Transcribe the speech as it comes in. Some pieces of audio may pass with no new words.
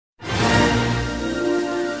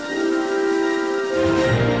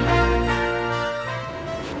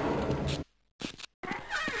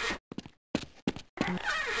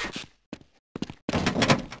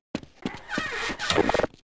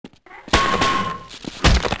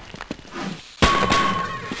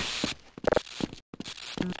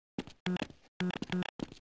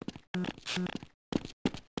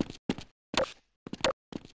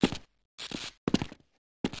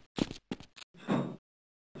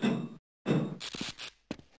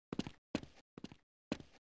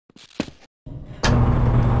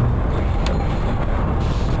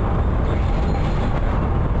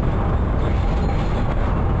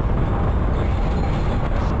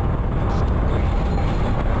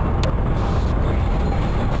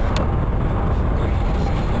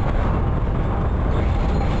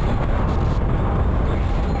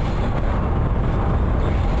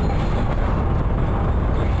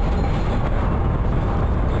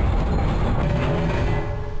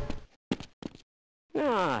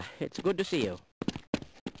it's good to see you.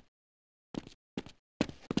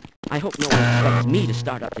 I hope no one expects me to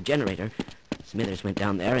start up the generator. Smithers went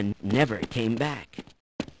down there and never came back.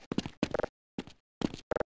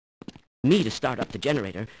 Me to start up the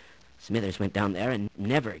generator. Smithers went down there and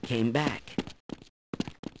never came back.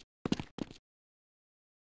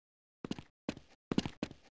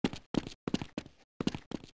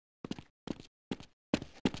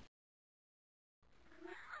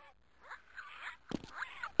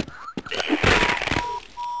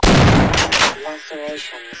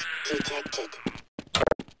 Lacerations detected.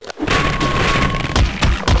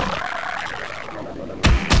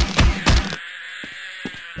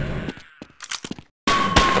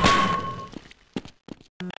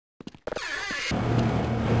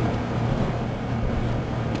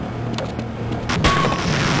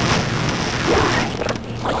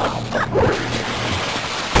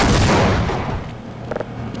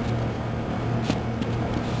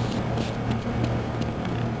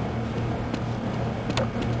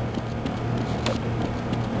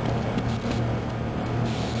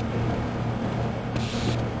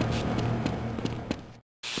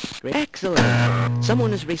 Excellent!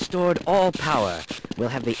 Someone has restored all power. We'll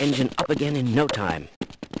have the engine up again in no time.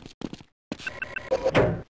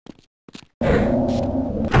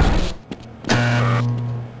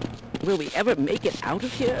 Will we ever make it out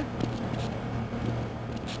of here?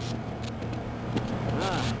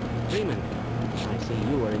 Ah, Freeman. I see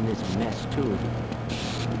you are in this mess too.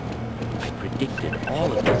 I predicted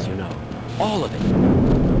all of this, you know. All of it.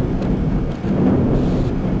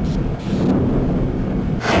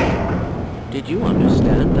 Did you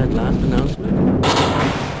understand that last announcement?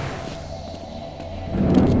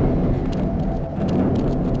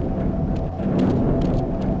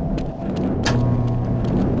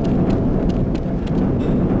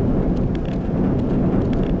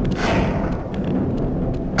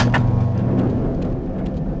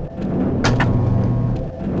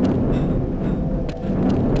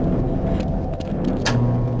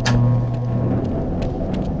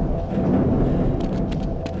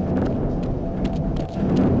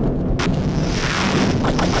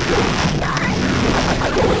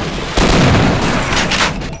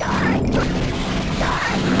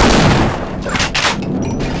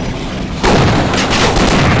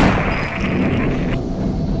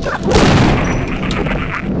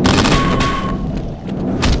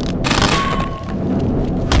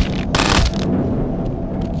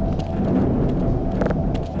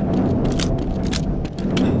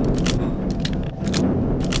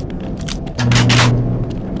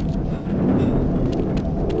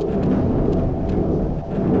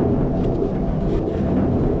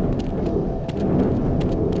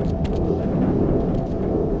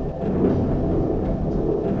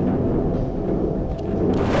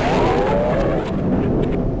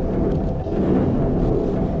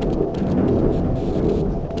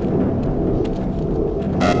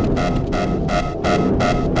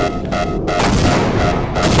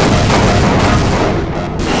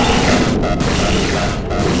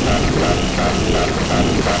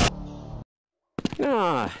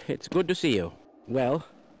 Ah, it's good to see you. Well,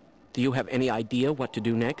 do you have any idea what to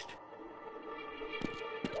do next?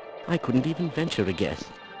 I couldn't even venture a guess.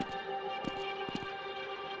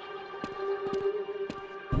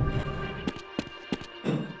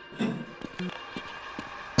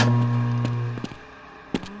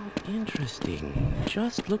 Interesting.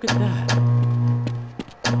 Just look at that.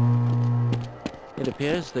 It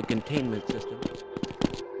appears the containment system...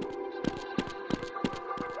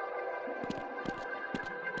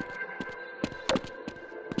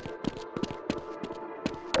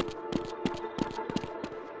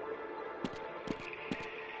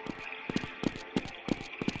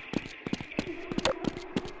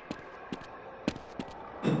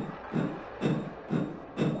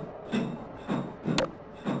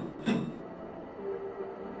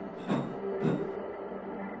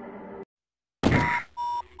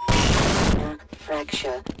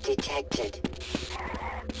 Fracture detected.